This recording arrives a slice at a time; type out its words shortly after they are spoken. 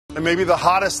And maybe the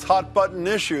hottest hot-button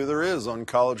issue there is on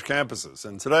college campuses.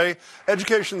 And today,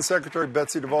 Education Secretary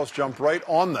Betsy DeVos jumped right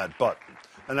on that button,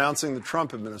 announcing the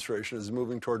Trump administration is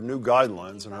moving toward new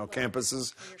guidelines on how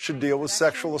campuses should deal with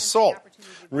sexual assault.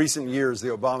 In recent years, the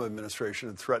Obama administration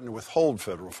had threatened to withhold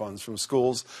federal funds from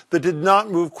schools that did not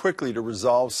move quickly to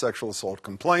resolve sexual assault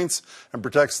complaints and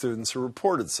protect students who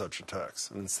reported such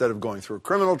attacks. And instead of going through a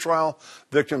criminal trial,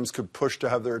 victims could push to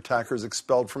have their attackers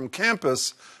expelled from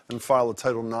campus and file a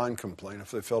Title IX complaint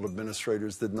if they felt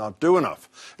administrators did not do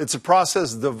enough. It's a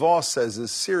process DeVos says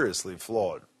is seriously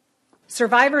flawed.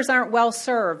 Survivors aren't well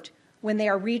served when they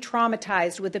are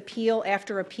re-traumatized with appeal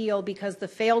after appeal because the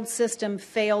failed system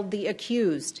failed the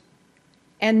accused.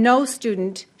 And no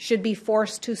student should be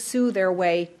forced to sue their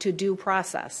way to due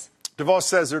process. DeVos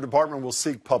says her department will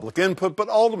seek public input, but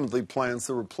ultimately plans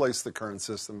to replace the current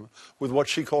system with what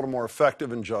she called a more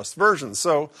effective and just version.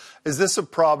 So, is this a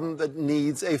problem that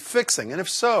needs a fixing? And if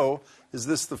so, is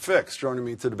this the fix? Joining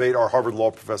me to debate are Harvard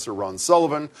Law Professor Ron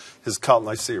Sullivan, his colleague,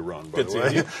 nice to see you, Ron, by the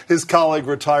way. His colleague,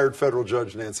 retired federal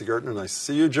judge Nancy Gertner, nice to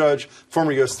see you, Judge.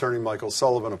 Former U.S. Attorney Michael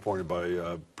Sullivan, appointed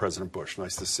by President Bush,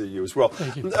 nice to see you as well.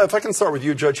 Thank you. If I can start with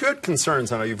you, Judge, you had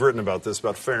concerns, I know you've written about this,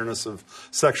 about fairness of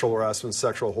sexual harassment,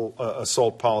 sexual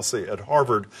assault policy at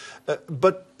Harvard.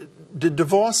 But did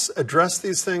DeVos address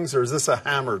these things, or is this a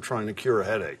hammer trying to cure a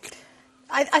headache?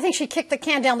 I think she kicked the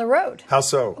can down the road. How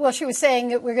so? Well, she was saying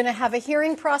that we're going to have a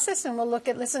hearing process and we'll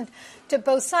listen to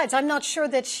both sides. I'm not sure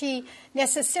that she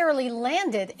necessarily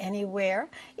landed anywhere.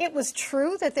 It was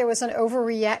true that there was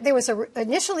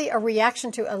initially a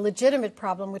reaction to a legitimate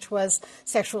problem, which was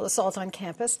sexual assault on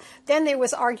campus. Then there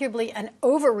was arguably an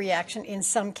overreaction in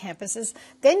some campuses.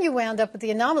 Then you wound up with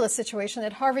the anomalous situation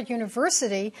that Harvard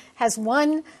University has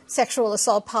one sexual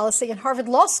assault policy and Harvard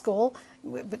Law School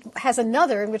has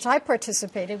another in which we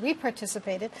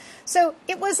participated. So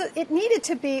it needed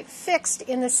to be fixed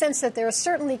in the sense that there are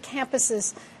certainly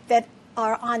campuses that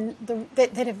are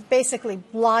that have basically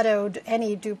blottoed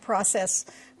any due process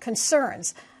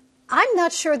concerns. I'm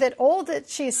not sure that all that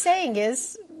she's saying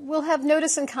is we'll have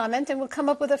notice and comment and we'll come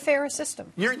up with a fairer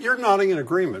system. You're nodding in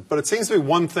agreement, but it seems to be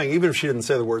one thing, even if she didn't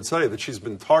say the word study, that she's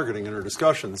been targeting in her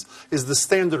discussions, is the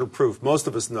standard of proof. Most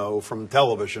of us know from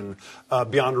television,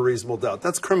 beyond a reasonable doubt.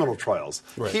 That's criminal trials.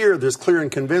 Right. Here, there's clear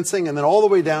and convincing, and then all the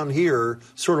way down here,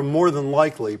 sort of more than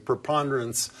likely,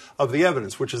 preponderance of the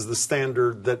evidence, which is the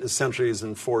standard that essentially is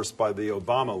enforced by the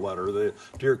Obama letter, the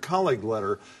Dear Colleague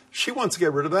letter. She wants to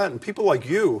get rid of that, and people like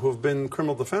you who've been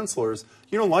criminal defense lawyers,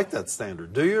 you don't like that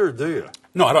standard, do you, or do you?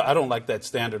 No, I don't like that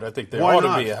standard. I think there ought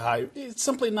to be a high. It's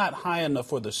simply not high enough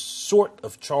for the sort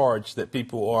of charge that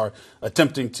people are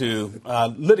attempting to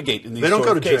litigate in these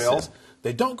sort of cases.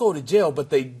 They don't go to jail. They don't go to jail,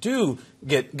 but they do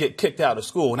get kicked out of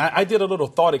school. And I did a little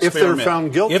thought experiment. If they're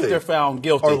found guilty. If they're found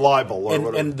guilty. Or libel or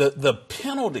whatever. And the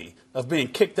penalty of being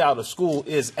kicked out of school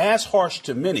is as harsh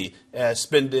to many as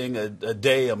spending a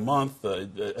day, a month,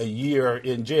 a year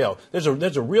in jail. There's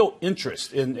a real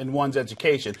interest in one's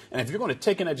education. And if you're going to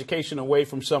take an education away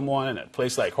from someone in a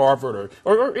place like Harvard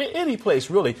or any place,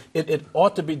 really, it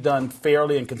ought to be done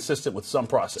fairly and consistent with some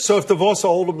process. So if DeVos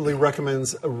ultimately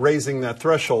recommends raising that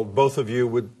threshold, both of you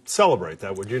would celebrate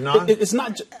that, would you not? It's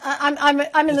not. I'm in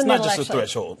the middle. It's not just actually. a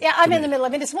threshold. Yeah, I'm in the middle. I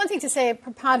mean, it's one thing to say a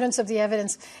preponderance of the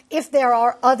evidence if there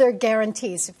are other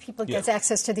guarantees. If people get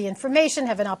access to the information,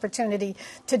 have an opportunity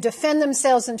to defend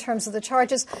themselves in terms of the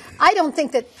charges, I don't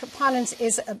think that preponderance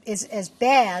is as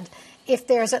bad if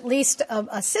there's at least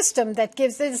a system that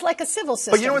it's like a civil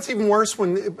system. But you know what's even worse?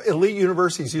 When elite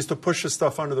universities used to push this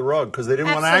stuff under the rug because they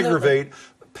didn't want to aggravate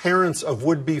parents of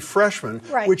would-be freshmen,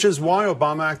 which is why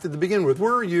Obama acted to begin with.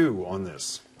 Where are you on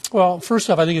this? Well, first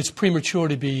off, I think it's premature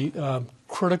to be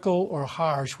critical or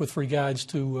harsh with regards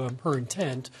to her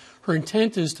intent. Her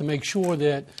intent is to make sure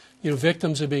that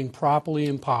victims are being properly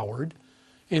empowered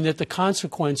and that the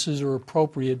consequences are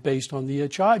appropriate based on the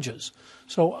charges.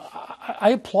 So I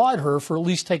applaud her for at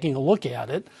least taking a look at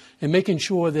it and making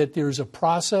sure that there's a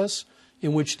process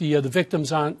in which the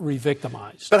victims aren't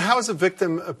re-victimized. But how is a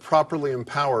victim properly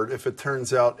empowered if it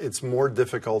turns out it's more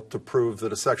difficult to prove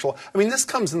that a sexual... I mean, this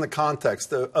comes in the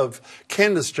context of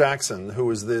Candace Jackson,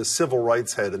 who is the civil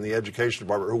rights head in the education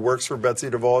department, who works for Betsy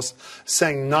DeVos,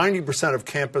 saying 90% of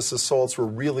campus assaults were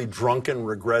really drunken,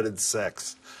 regretted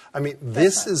sex. I mean,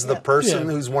 this is the person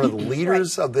who's one of the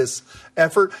leaders of this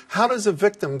effort. How does a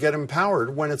victim get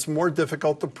empowered when it's more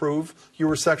difficult to prove you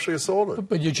were sexually assaulted?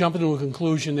 But you jump into a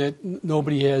conclusion that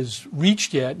nobody has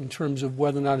reached yet in terms of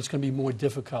whether or not it's going to be more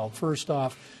difficult. First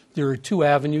off, there are two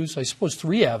avenues, I suppose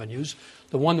 3 avenues.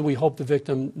 The one that we hope the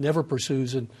victim never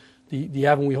pursues, and the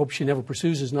avenue we hope she never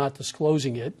pursues is not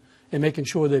disclosing it and making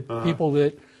sure that people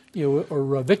that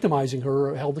or victimizing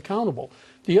her are held accountable.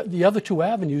 The other two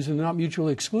avenues, and they're not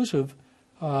mutually exclusive,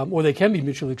 or they can be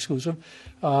mutually exclusive,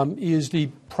 is the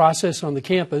process on the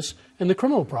campus and the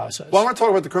criminal process. Well, I want to talk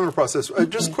about the criminal process.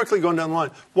 Just quickly going down the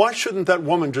line, why shouldn't that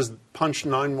woman just punch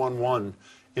 911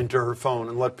 into her phone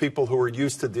and let people who are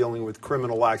used to dealing with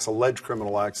criminal acts, alleged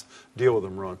criminal acts, deal with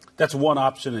them, Ron? That's one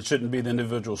option. It shouldn't be the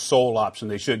individual's sole option.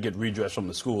 They should get redress from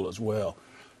the school as well.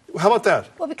 How about that?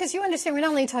 Well, because you understand, we're not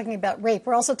only talking about rape,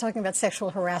 we're also talking about sexual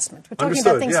harassment. We're talking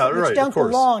Understood. about things Yeah, which right, don't of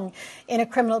course. belong in a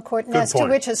criminal court, and Good as to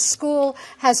point. which a school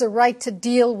has a right to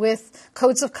deal with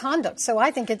codes of conduct. So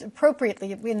I think it's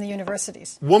appropriately in the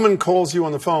universities. Woman calls you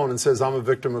on the phone and says, I'm a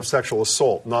victim of sexual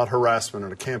assault, not harassment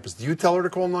on a campus. Do you tell her to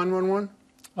call 911?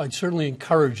 I'd certainly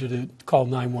encourage you to call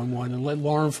 911 and let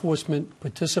law enforcement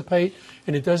participate.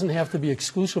 And it doesn't have to be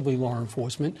exclusively law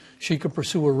enforcement. She could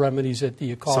pursue her remedies at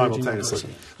the college and Simultaneously.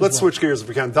 university. Let's switch gears if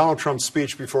we can. Donald Trump's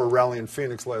speech before a rally in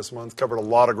Phoenix last month covered a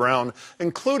lot of ground,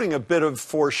 including a bit of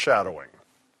foreshadowing.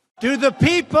 Do the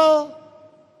people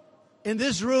in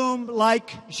this room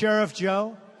like Sheriff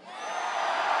Joe?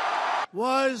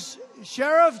 Was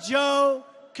Sheriff Joe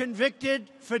convicted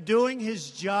for doing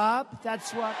his job?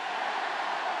 That's what.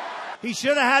 He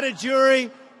should have had a jury,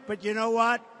 but you know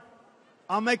what?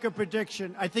 I'll make a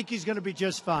prediction. I think he's going to be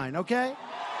just fine, okay?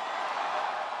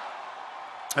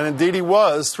 And indeed he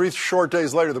was. 3 short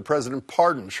days later, the president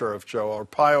pardoned Sheriff Joe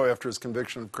Arpaio after his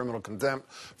conviction of criminal contempt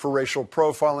for racial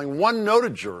profiling. One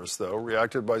noted jurist, though,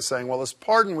 reacted by saying, well, this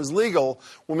pardon was legal.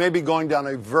 We may be going down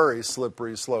a very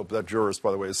slippery slope. That jurist,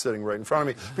 by the way, is sitting right in front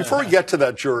of me. Before we get to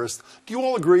that jurist, do you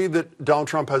all agree that Donald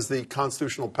Trump has the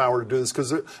constitutional power to do this?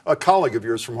 Because a colleague of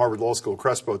yours from Harvard Law School,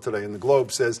 Crespo, today in the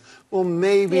Globe says, well,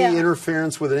 maybe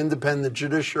interference with an independent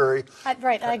judiciary.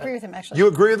 Right, I agree with him, actually. You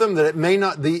agree with him that it may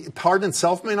not, the pardon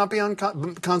itself may not be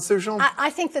unconstitutional?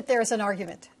 I think that there is an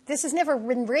argument. This has never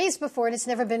been raised before, and it's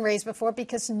never been raised before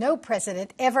because no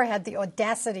president ever had the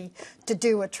audacity to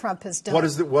do what Trump has done.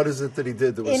 What is it that he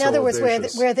did that was in so other words,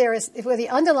 audacious? where the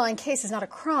underlying case is not a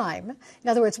crime. In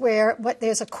other words, where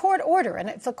there's a court order, and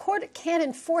if the court can't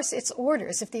enforce its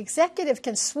orders, if the executive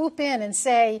can swoop in and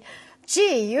say,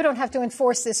 gee, you don't have to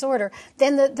enforce this order,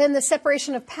 then the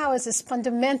separation of powers is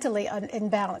fundamentally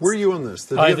imbalanced. Were you on this?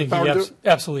 Did I he have think the power he to do it?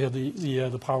 absolutely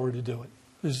have the power to do it.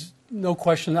 There's no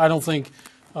question. I don't think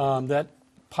that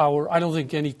power, I don't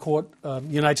think any court, the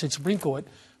United States Supreme Court,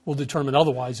 will determine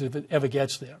otherwise if it ever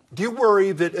gets there. Do you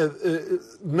worry that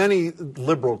many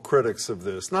liberal critics of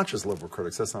this, not just liberal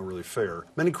critics, that's not really fair,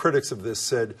 many critics of this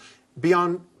said,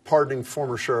 beyond pardoning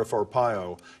former Sheriff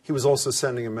Arpaio, he was also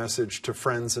sending a message to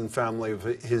friends and family of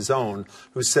his own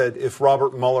who said, if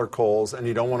Robert Mueller calls and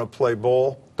you don't want to play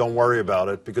ball, don't worry about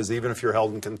it, because even if you're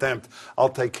held in contempt, I'll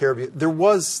take care of you. There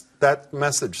was that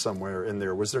message somewhere in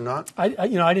there, was there not? I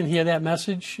didn't hear that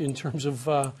message in terms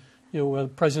of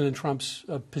President Trump's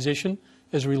position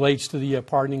as relates to the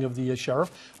pardoning of the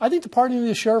sheriff. I think the pardoning of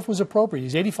the sheriff was appropriate.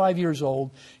 He's 85 years old.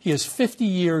 He has 50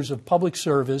 years of public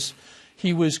service.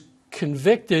 He was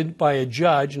convicted by a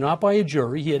judge, not by a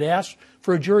jury. He had asked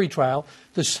for a jury trial.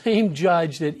 The same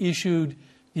judge that issued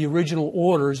the original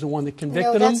orders, the one that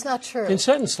convicted him, that's not true. And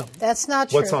sentenced him. That's not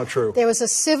true. What's not true? There was a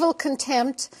civil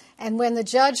contempt, and when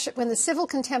the civil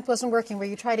contempt wasn't working, where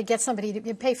you try to get somebody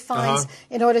to pay fines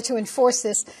in order to enforce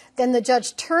this, then the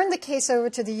judge turned the case over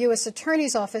to the U.S.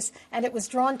 Attorney's Office, and it was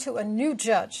drawn to a new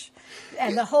judge.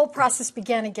 And the whole process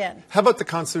began again. How about the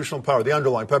constitutional power, the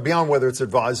underlying power, beyond whether it's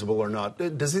advisable or not?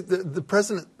 Does the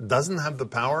president doesn't have the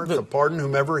power to pardon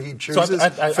whomever he chooses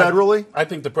federally? I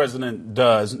think the president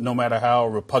does, no matter how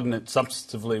repugnant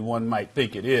substantively one might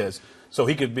think it is. So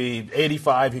he could be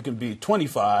 85, he could be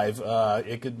 25.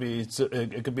 It could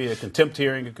be a contempt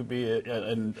hearing. It could be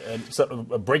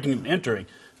a breaking and entering.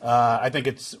 I think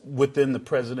it's within the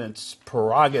president's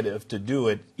prerogative to do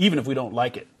it, even if we don't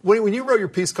like it. When you wrote your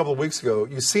piece a couple of weeks ago,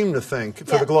 you seemed to think,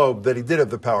 for the Globe, that he did have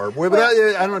the power. But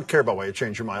I don't care about why you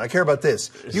changed your mind. I care about this.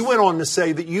 You went on to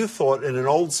say that you thought in an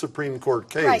old Supreme Court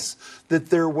case that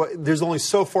there's only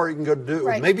so far you can go to do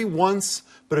it. Maybe once,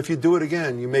 but if you do it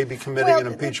again, you may be committing an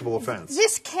impeachable offense.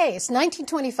 This case,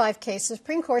 1925 case, the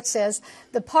Supreme Court says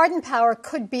the pardon power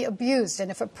could be abused. And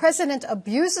if a president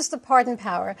abuses the pardon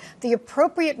power, the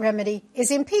appropriate remedy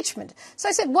is impeachment. So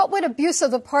I said, what would abuse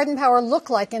of the pardon power look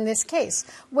like in this case?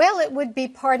 Well, it would be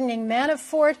pardoning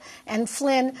Manafort and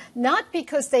Flynn, not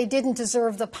because they didn't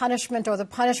deserve the punishment or the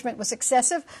punishment was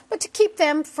excessive, but to keep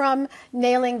them from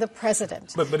nailing the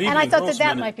president. But and I thought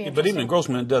that might be interesting. But even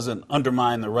Grossman doesn't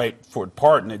undermine the right for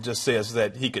pardon. pardon. It just says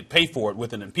that he could pay for it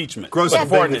with an impeachment. Gross But the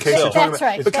pardon vindication. itself- That's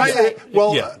right. But That's right.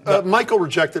 Well, Michael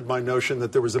rejected my notion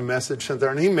that there was a message sent there,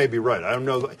 and he may be right. I don't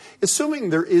know. Assuming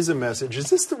there is a message, is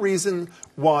this the reason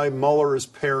why Mueller is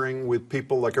pairing with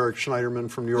people like Eric Schneiderman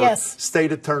from New York, Yes.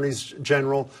 state attorneys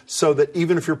general, so that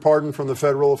even if you're pardoned from the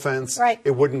federal offense, Right.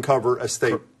 it wouldn't cover a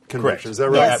state conviction? Correct. Is that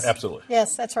right? Yes. Absolutely.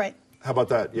 Yes, that's right. How about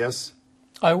that? Yes?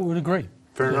 I would agree.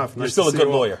 Fair enough. You're Nice still to a see good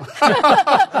you all. lawyer.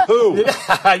 Who?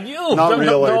 You. Not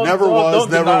really. Never was,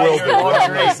 never deny will your be. lawyer.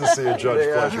 Nice to see you,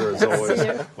 Judge. Pleasure as always.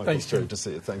 Michael, Thanks, great Jim. to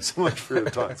see you. Thanks so much for your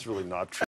time. It's really not true.